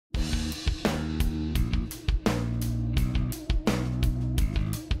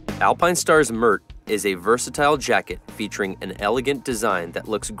Alpinestars Mert is a versatile jacket featuring an elegant design that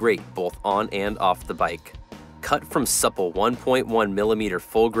looks great both on and off the bike. Cut from supple 1.1mm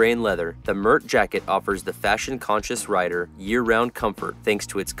full-grain leather, the Mert jacket offers the fashion-conscious rider year-round comfort thanks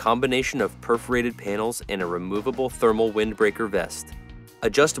to its combination of perforated panels and a removable thermal windbreaker vest.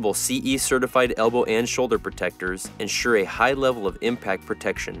 Adjustable CE-certified elbow and shoulder protectors ensure a high level of impact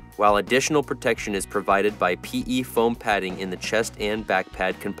protection, while additional protection is provided by PE foam padding in the chest and back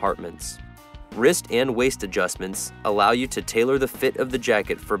pad compartments. Wrist and waist adjustments allow you to tailor the fit of the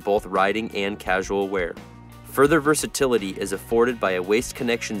jacket for both riding and casual wear. Further versatility is afforded by a waist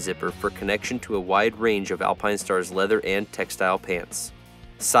connection zipper for connection to a wide range of Alpinestars leather and textile pants.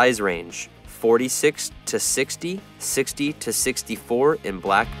 Size range: 46 to 60, 60 to 64 in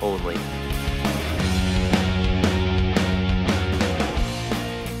black only.